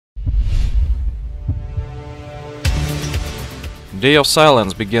Day of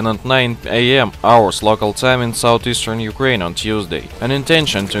Silence began at 9 a.m. hours local time in southeastern Ukraine on Tuesday. An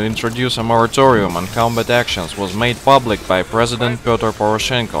intention to introduce a moratorium on combat actions was made public by President Petro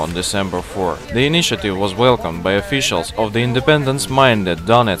Poroshenko on December 4. The initiative was welcomed by officials of the independence-minded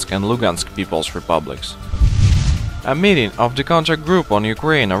Donetsk and Lugansk People's Republics. A meeting of the contact group on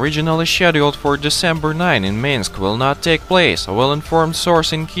Ukraine, originally scheduled for December 9 in Minsk, will not take place, a well-informed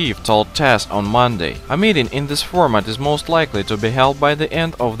source in Kiev told TASS on Monday. A meeting in this format is most likely to be held by the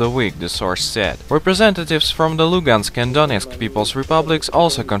end of the week, the source said. Representatives from the Lugansk and Donetsk People's Republics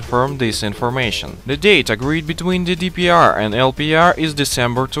also confirmed this information. The date agreed between the DPR and LPR is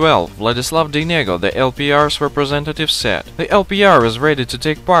December 12, Vladislav Denego, the LPR's representative, said. The LPR is ready to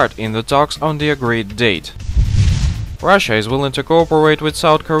take part in the talks on the agreed date. Russia is willing to cooperate with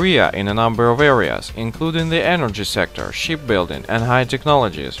South Korea in a number of areas, including the energy sector, shipbuilding and high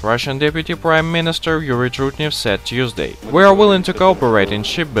technologies, Russian Deputy Prime Minister Yuri Trutnev said Tuesday. We are willing to cooperate in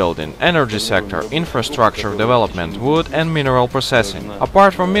shipbuilding, energy sector, infrastructure development, wood and mineral processing.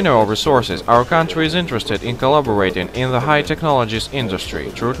 Apart from mineral resources, our country is interested in collaborating in the high technologies industry,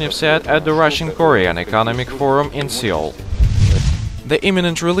 Trutnev said at the Russian-Korean Economic Forum in Seoul. The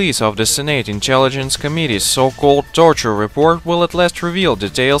imminent release of the Senate Intelligence Committee's so-called torture report will at last reveal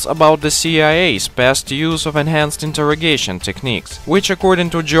details about the CIA's past use of enhanced interrogation techniques, which according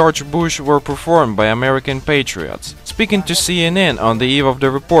to George Bush were performed by American patriots. Speaking to CNN on the eve of the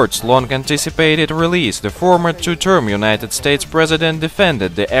report's long-anticipated release, the former two-term United States president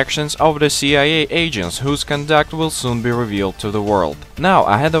defended the actions of the CIA agents whose conduct will soon be revealed to the world. Now,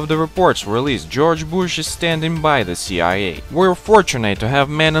 ahead of the report's release, George Bush is standing by the CIA. We're fortunate to have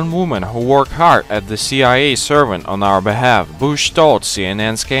men and women who work hard at the CIA serving on our behalf, Bush told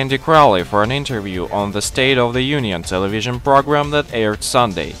CNN's Candy Crowley for an interview on the State of the Union television program that aired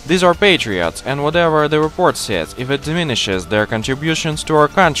Sunday. These are patriots, and whatever the report says, if it diminishes their contributions to our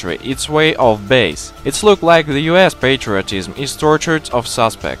country, it's way off base. It's look like the US patriotism is tortured of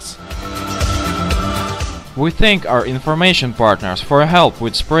suspects. We thank our information partners for help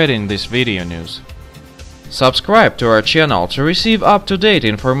with spreading this video news. Subscribe to our channel to receive up-to-date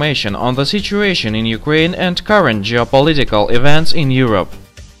information on the situation in Ukraine and current geopolitical events in Europe.